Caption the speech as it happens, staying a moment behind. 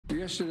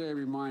yesterday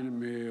reminded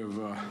me of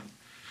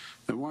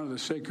that one of the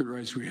sacred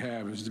rights we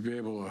have is to be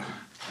able to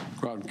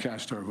go out and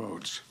cast our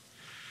votes.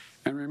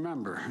 And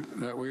remember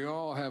that we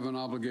all have an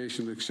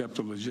obligation to accept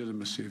the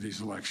legitimacy of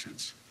these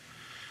elections.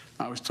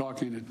 I was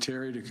talking to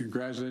Terry to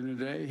congratulate him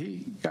today.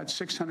 He got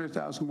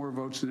 600,000 more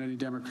votes than any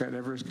Democrat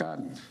ever has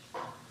gotten.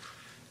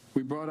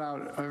 We brought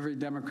out every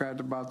Democrat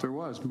about there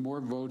was, more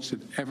votes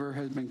than ever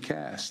has been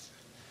cast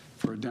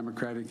for a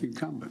Democratic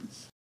incumbent.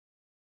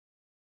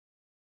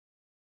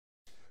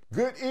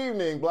 Good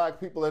evening,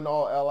 Black people and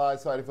all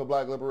allies fighting for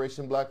Black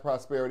liberation, Black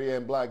prosperity,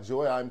 and Black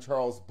joy. I'm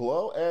Charles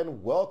Blow,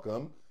 and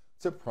welcome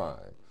to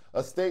Prime.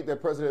 A state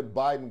that President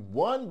Biden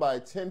won by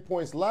 10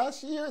 points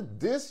last year,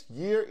 this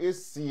year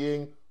is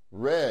seeing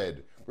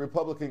red.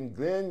 Republican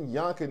Glenn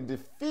Youngkin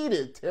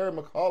defeated Terry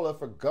McAuliffe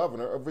for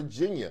governor of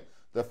Virginia,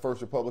 the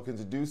first Republican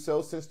to do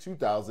so since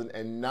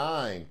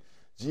 2009.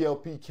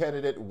 GOP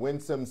candidate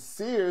Winsome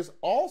Sears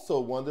also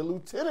won the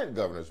lieutenant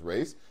governor's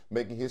race,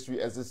 making history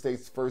as the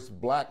state's first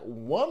Black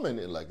woman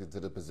elected to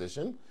the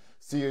position.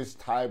 Sears'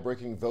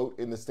 tie-breaking vote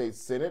in the state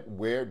Senate,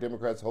 where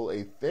Democrats hold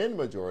a thin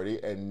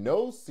majority and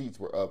no seats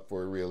were up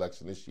for a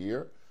re-election this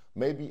year,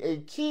 may be a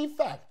key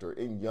factor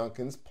in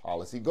Youngkin's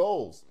policy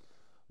goals.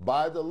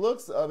 By the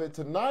looks of it,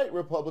 tonight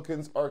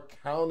Republicans are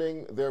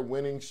counting their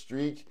winning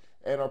streak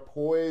and are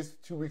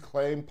poised to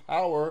reclaim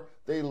power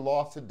they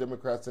lost to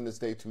Democrats in the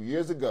state 2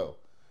 years ago.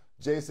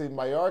 Jason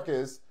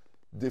Miyares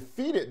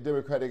defeated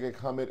Democratic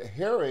incumbent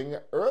Herring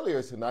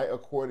earlier tonight,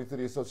 according to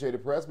the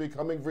Associated Press,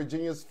 becoming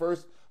Virginia's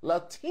first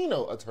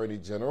Latino attorney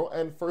general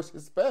and first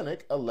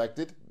Hispanic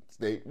elected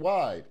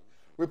statewide.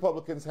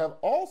 Republicans have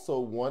also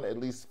won at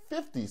least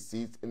 50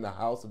 seats in the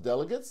House of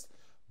Delegates,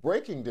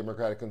 breaking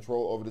Democratic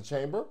control over the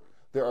chamber.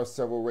 There are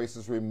several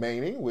races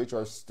remaining, which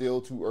are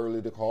still too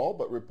early to call,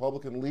 but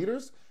Republican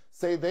leaders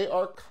say they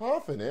are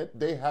confident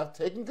they have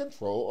taken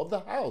control of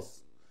the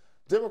House.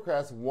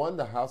 Democrats won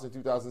the House in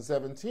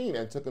 2017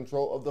 and took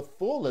control of the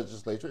full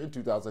legislature in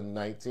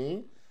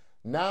 2019.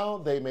 Now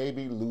they may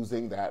be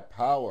losing that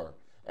power.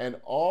 And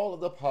all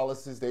of the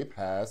policies they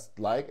passed,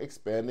 like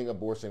expanding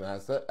abortion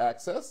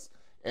access,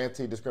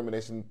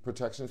 anti-discrimination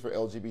protections for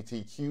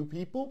LGBTQ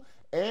people,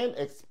 and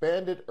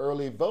expanded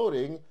early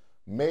voting,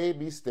 may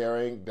be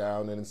staring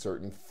down an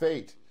uncertain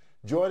fate.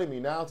 Joining me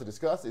now to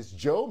discuss is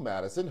Joe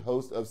Madison,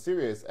 host of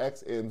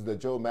SiriusXM's The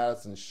Joe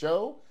Madison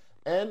Show,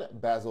 and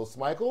Basil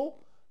Smikle,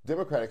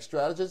 Democratic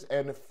strategist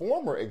and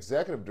former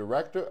executive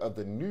director of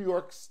the New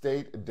York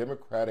State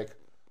Democratic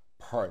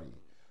Party.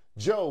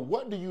 Joe,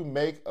 what do you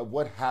make of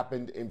what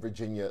happened in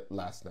Virginia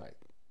last night?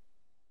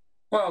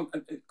 Well,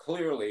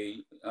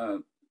 clearly,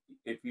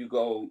 if you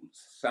go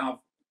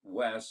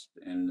southwest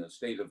in the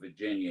state of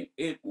Virginia,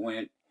 it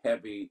went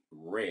heavy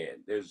red.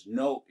 There's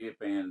no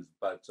ifs, ands,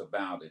 buts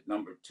about it.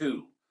 Number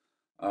two,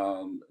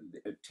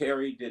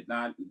 Terry did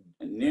not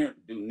do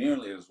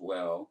nearly as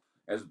well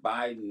as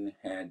Biden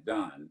had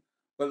done.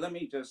 But let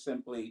me just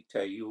simply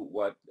tell you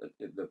what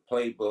the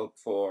playbook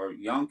for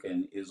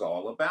Youngkin is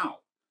all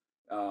about.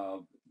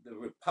 The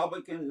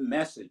Republican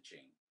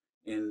messaging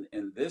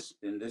in this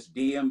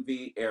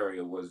DMV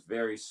area was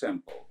very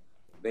simple.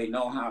 They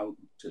know how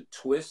to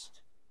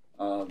twist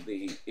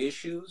the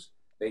issues.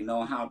 They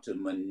know how to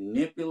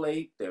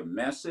manipulate their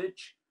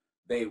message.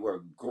 They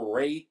were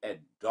great at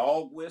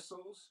dog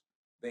whistles.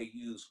 They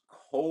used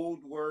code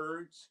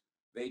words.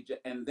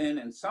 And then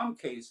in some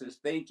cases,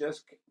 they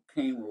just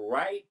came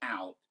right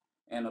out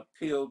and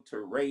appealed to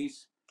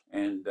race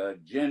and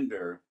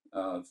gender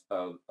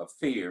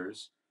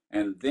fears.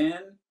 And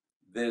then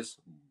this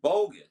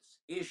bogus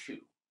issue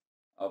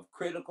of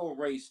critical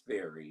race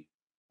theory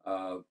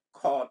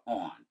caught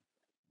on.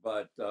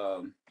 But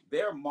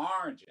their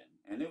margin,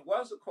 and it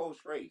was a close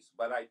race,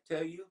 but I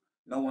tell you,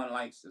 no one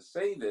likes to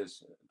say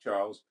this,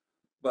 Charles,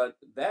 but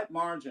that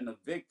margin of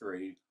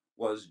victory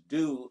was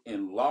due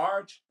in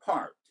large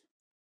part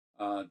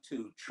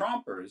to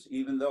Trumpers,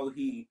 even though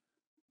he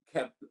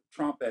kept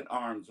Trump at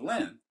arm's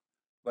length,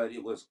 but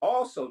it was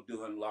also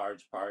due in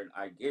large part,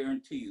 I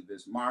guarantee you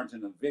this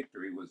margin of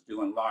victory was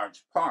due in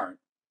large part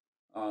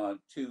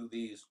to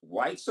these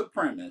white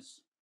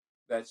supremacists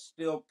that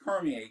still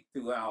permeate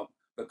throughout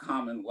the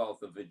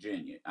Commonwealth of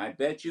Virginia. I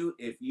bet you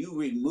if you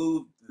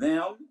removed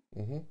them,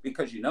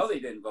 because you know they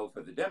didn't vote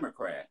for the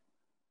Democrat,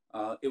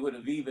 it would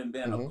have even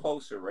been a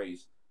closer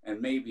race, and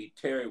maybe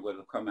Terry would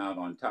have come out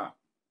on top.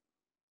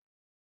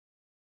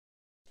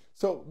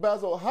 So,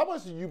 Basil, how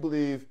much do you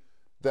believe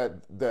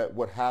that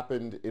what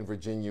happened in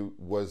Virginia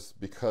was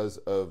because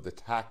of the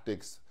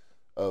tactics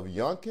of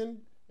Youngkin,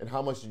 and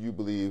how much do you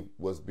believe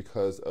was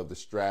because of the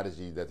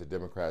strategy that the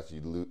Democrats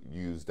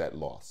used that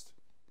lost?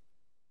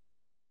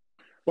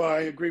 Well, I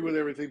agree with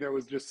everything that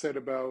was just said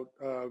about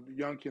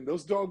Youngkin.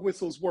 Those dog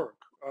whistles work.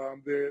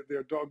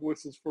 They're dog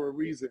whistles for a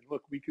reason.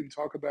 Look, we can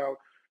talk about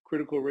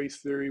critical race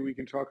theory. We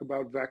can talk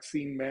about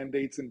vaccine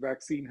mandates and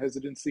vaccine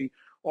hesitancy.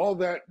 All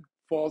that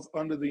falls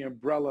under the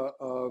umbrella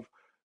of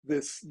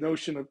this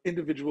notion of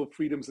individual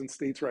freedoms and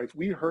states' rights.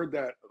 We heard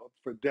that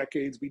for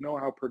decades. We know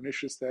how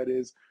pernicious that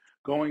is,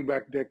 going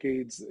back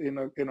decades in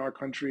our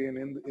country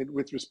and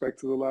with respect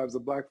to the lives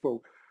of Black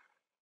folk.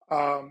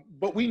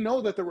 But we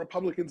know that the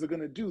Republicans are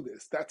going to do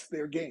this. That's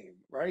their game,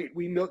 right?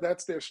 We know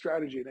that's their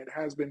strategy, and it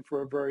has been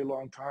for a very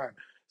long time.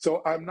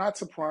 So I'm not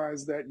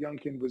surprised that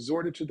Youngkin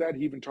resorted to that.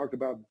 He even talked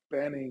about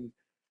banning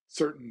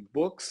certain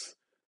books.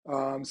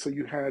 So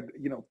you had,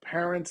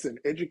 parents and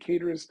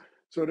educators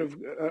sort of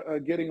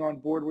getting on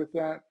board with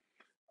that.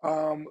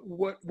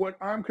 What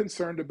I'm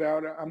concerned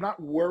about, I'm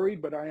not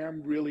worried, but I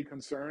am really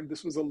concerned.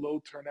 This was a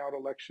low turnout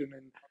election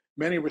in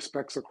many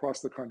respects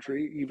across the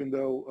country, even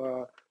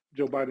though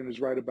Joe Biden is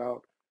right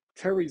about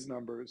Terry's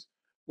numbers.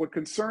 What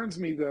concerns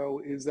me, though,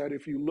 is that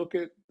if you look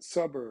at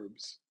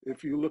suburbs,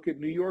 if you look at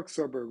New York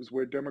suburbs,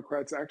 where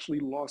Democrats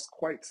actually lost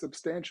quite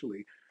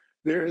substantially,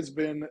 there has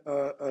been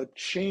a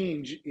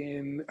change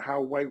in how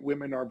white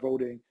women are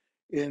voting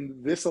in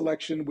this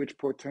election, which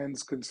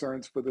portends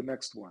concerns for the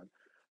next one.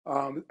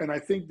 And I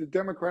think the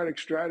Democratic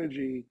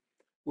strategy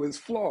was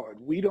flawed.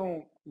 We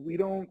don't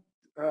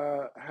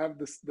have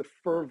the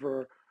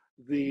fervor,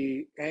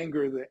 the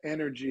anger, the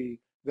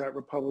energy that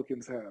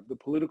Republicans have. The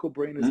political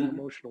brain is an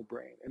emotional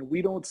brain, and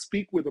we don't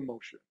speak with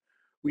emotion.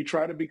 We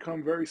try to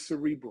become very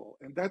cerebral,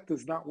 and that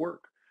does not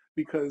work,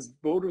 because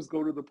voters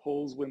go to the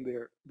polls when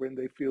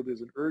they feel there's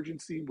an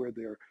urgency, where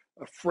they're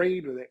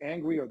afraid or they're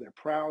angry or they're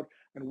proud,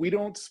 and we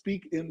don't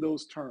speak in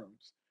those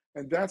terms.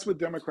 And that's what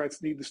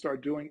Democrats need to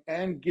start doing,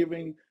 and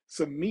giving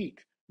some meat,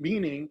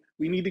 meaning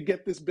we need to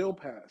get this bill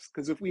passed.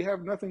 Because if we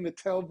have nothing to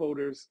tell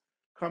voters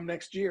come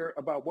next year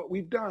about what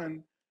we've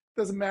done, it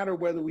doesn't matter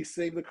whether we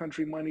save the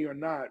country money or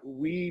not.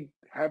 We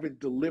haven't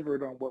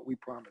delivered on what we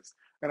promised.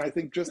 And I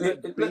think just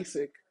that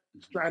basic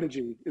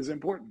strategy is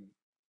important.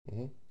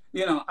 Mm-hmm.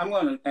 I'm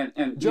going to,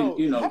 and Joe,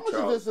 how much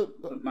Charles, of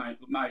this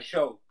my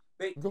show,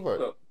 go ahead.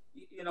 Look,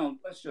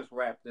 let's just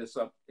wrap this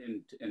up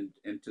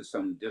into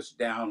some just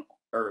down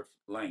earth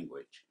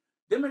language.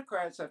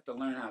 Democrats have to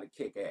learn how to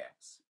kick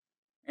ass,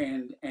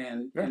 and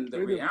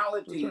the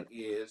reality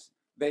is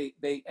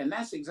they and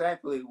that's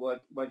exactly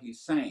what he's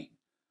saying.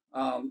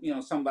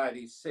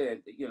 Somebody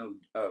said,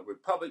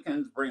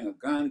 Republicans bring a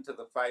gun to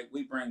the fight,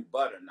 we bring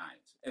butter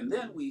knives, and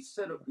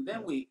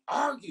then we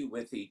argue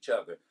with each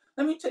other.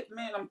 Let me tell you,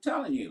 man, I'm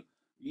telling you,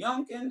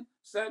 Youngkin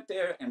sat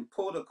there and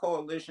pulled a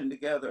coalition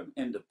together of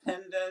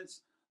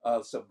independents,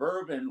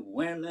 suburban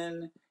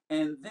women,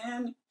 and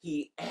then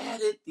he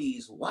added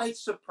these white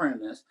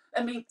supremacists.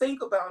 I mean,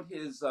 think about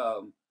his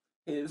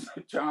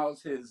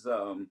Charles, his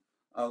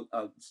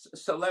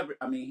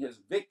his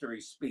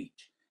victory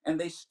speech, and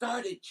they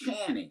started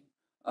chanting.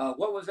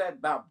 What was that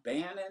about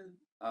Bannon?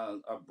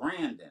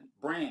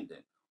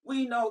 Brandon.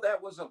 We know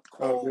that was a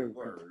code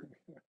word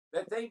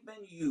that they've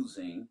been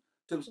using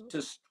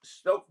to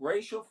stoke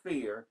racial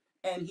fear,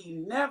 and he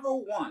never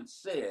once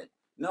said,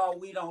 no,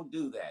 we don't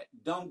do that.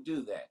 Don't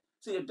do that.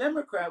 See, a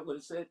Democrat would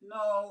have said,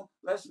 no,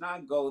 let's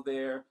not go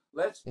there.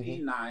 Let's be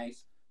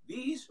nice.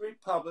 These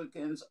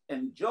Republicans,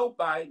 and Joe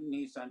Biden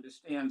needs to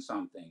understand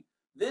something.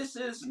 This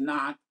is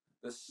not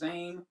the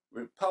same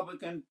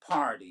Republican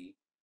Party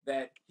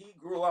that he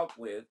grew up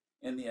with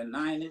in the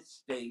United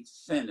States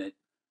Senate.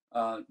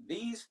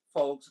 These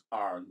folks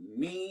are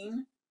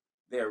mean,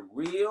 they're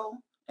real,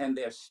 and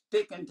they're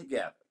sticking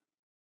together.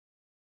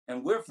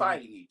 And we're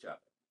fighting each other.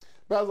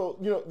 Basil,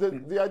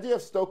 the idea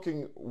of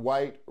stoking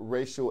white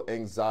racial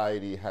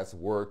anxiety has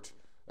worked,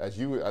 as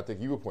I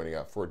think you were pointing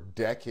out, for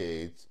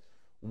decades.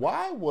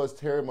 Why was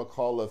Terry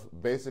McAuliffe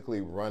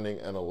basically running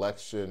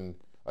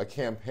a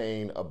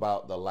campaign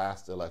about the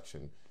last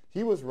election?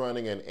 He was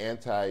running an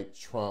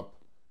anti-Trump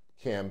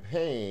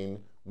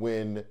campaign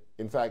when,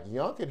 in fact,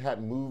 Youngkin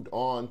had moved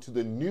on to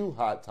the new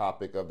hot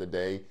topic of the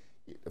day,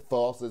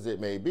 false as it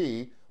may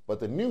be, but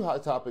the new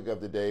hot topic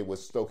of the day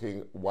was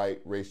stoking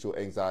white racial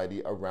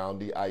anxiety around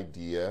the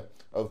idea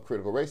of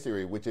critical race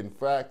theory, which in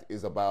fact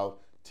is about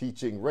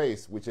teaching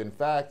race, which in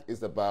fact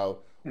is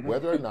about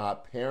whether or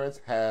not parents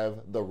have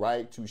the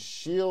right to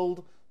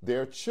shield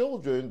their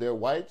children, their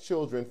white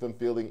children, from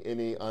feeling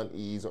any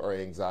unease or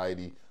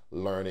anxiety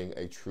learning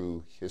a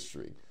true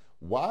history.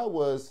 Why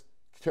was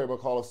Terry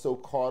McAuliffe so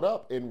caught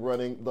up in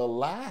running the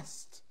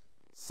last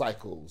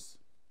cycle's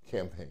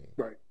campaign?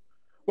 Right.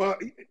 Well,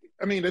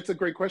 I mean, that's a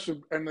great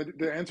question. And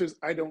the answer is,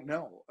 I don't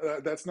know.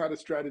 That's not a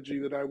strategy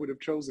that I would have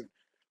chosen.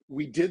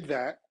 We did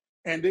that,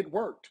 and it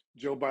worked.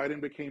 Joe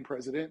Biden became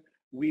president.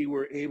 We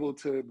were able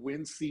to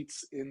win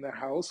seats in the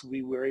House.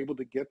 We were able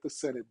to get the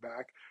Senate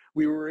back.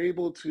 We were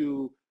able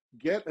to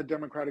get a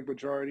Democratic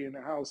majority in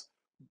the House,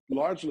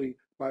 largely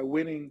by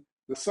winning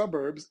the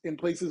suburbs in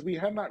places we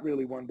had not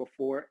really won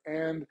before,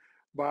 and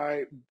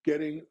by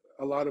getting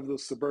a lot of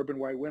those suburban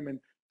white women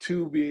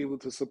to be able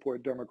to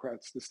support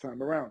Democrats this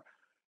time around.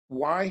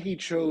 Why he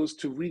chose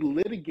to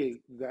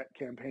relitigate that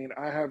campaign,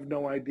 I have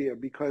no idea,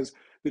 because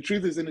the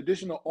truth is, in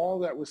addition to all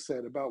that was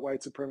said about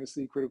white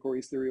supremacy, critical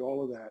race theory,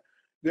 all of that,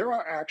 there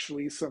are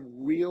actually some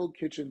real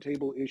kitchen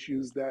table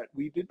issues that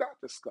we did not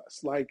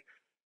discuss, like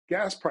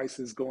gas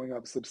prices going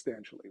up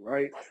substantially,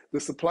 right? The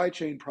supply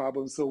chain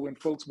problems. So when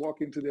folks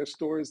walk into their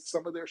stores,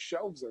 some of their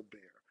shelves are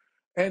bare.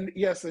 And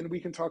yes, and we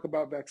can talk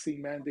about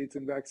vaccine mandates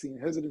and vaccine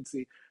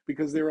hesitancy,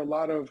 because there are a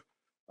lot of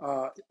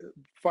uh,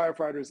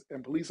 firefighters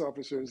and police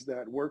officers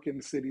that work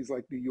in cities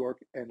like New York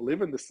and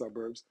live in the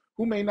suburbs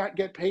who may not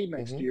get paid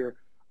next year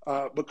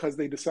because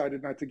they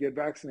decided not to get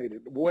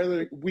vaccinated.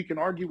 Whether we can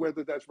argue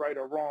whether that's right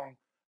or wrong,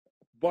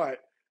 but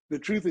the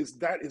truth is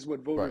that is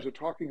what voters are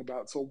talking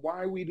about. So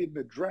why we didn't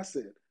address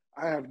it,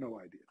 I have no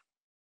idea.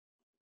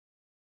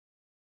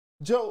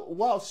 Joe,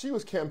 while she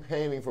was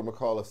campaigning for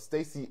McAuliffe,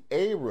 Stacey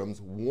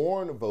Abrams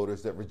warned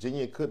voters that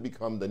Virginia could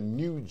become the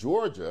new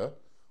Georgia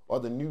or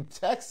the new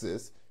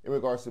Texas in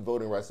regards to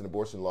voting rights and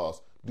abortion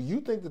laws. Do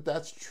you think that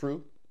that's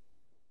true?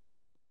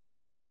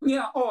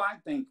 Yeah. Oh, I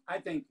think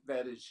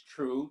that is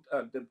true.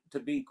 To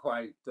be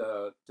quite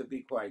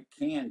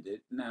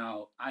candid.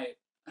 Now,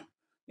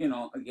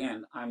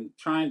 again, I'm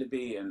trying to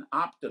be an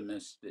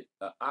optimist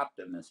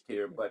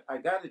here, but I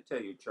got to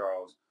tell you,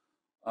 Charles,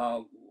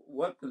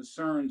 what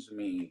concerns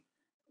me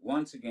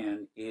once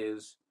again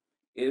is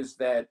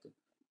that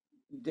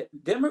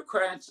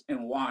Democrats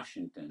in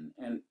Washington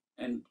and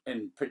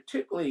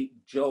particularly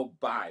Joe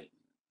Biden,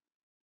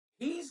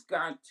 he's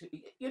got to,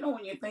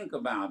 when you think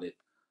about it,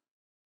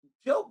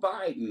 Joe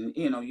Biden,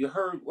 you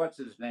heard what's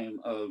his name,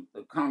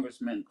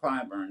 Congressman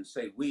Clyburn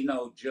say, "We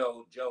know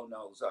Joe, Joe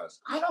knows us."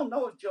 I don't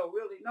know if Joe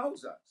really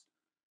knows us.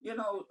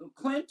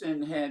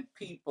 Clinton had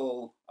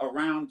people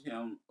around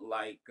him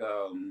like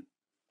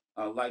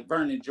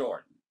Vernon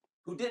Jordan,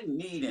 who didn't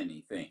need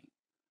anything,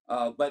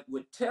 but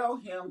would tell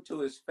him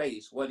to his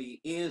face what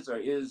he is or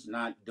is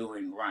not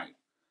doing right.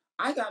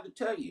 I got to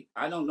tell you,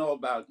 I don't know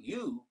about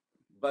you,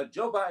 but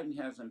Joe Biden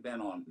hasn't been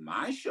on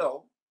my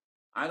show.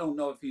 I don't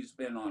know if he's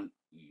been on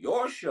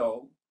your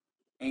show.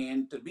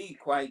 And to be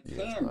quite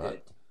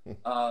candid,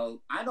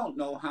 I don't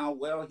know how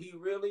well he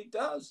really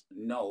does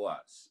know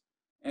us.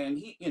 And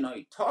he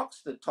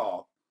talks the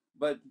talk,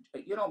 but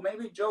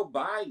maybe Joe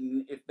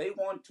Biden, if they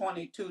want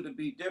 22 to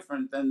be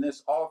different than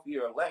this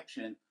off-year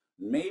election,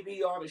 maybe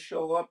he ought to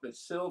show up at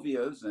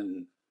Sylvia's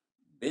and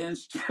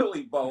Ben's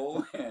Chili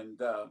Bowl and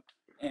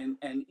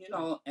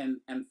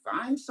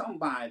find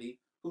somebody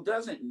who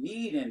doesn't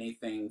need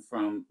anything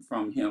from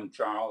him,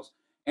 Charles,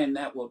 and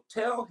that will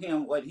tell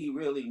him what he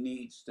really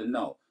needs to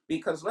know.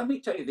 Because let me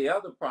tell you, the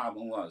other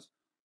problem was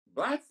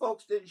Black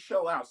folks didn't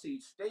show out. See,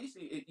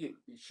 Stacey,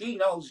 she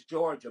knows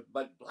Georgia,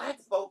 but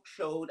Black folks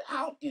showed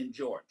out in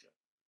Georgia.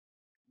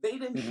 They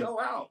didn't show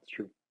out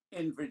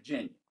in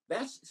Virginia.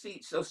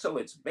 So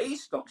it's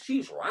based on,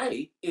 she's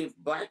right if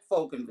Black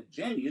folk in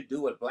Virginia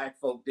do what Black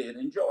folk did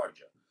in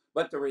Georgia.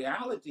 But the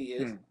reality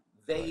is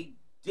they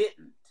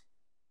didn't.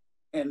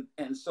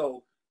 And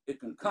so it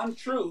can come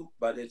true,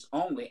 but it's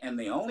only, and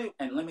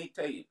let me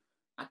tell you,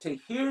 to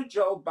hear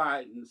Joe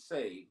Biden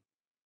say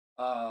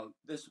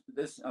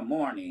this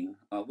morning,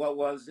 what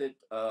was it?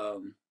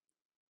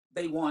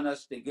 They want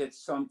us to get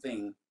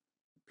something,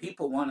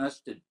 people want us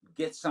to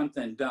get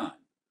something done.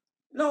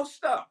 No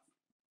stuff.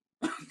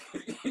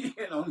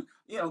 Get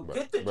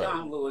the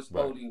John Lewis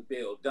voting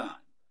bill done.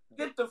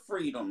 Get the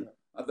freedom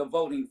of the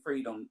voting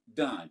freedom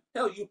done.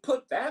 Hell, you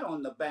put that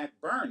on the back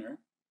burner,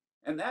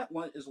 and that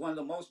one is one of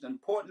the most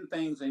important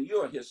things. And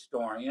you're a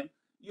historian.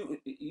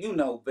 You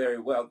know very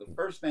well the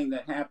first thing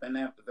that happened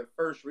after the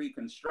first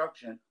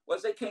Reconstruction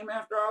was they came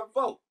after our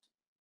vote.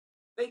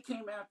 They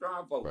came after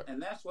our vote,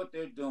 and that's what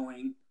they're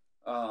doing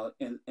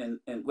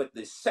in with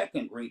the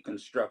second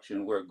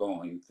Reconstruction we're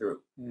going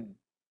through.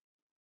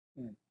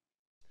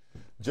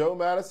 Joe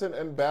Madison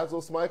and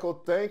Basil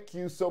Smikle, thank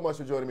you so much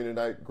for joining me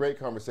tonight. Great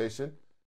conversation.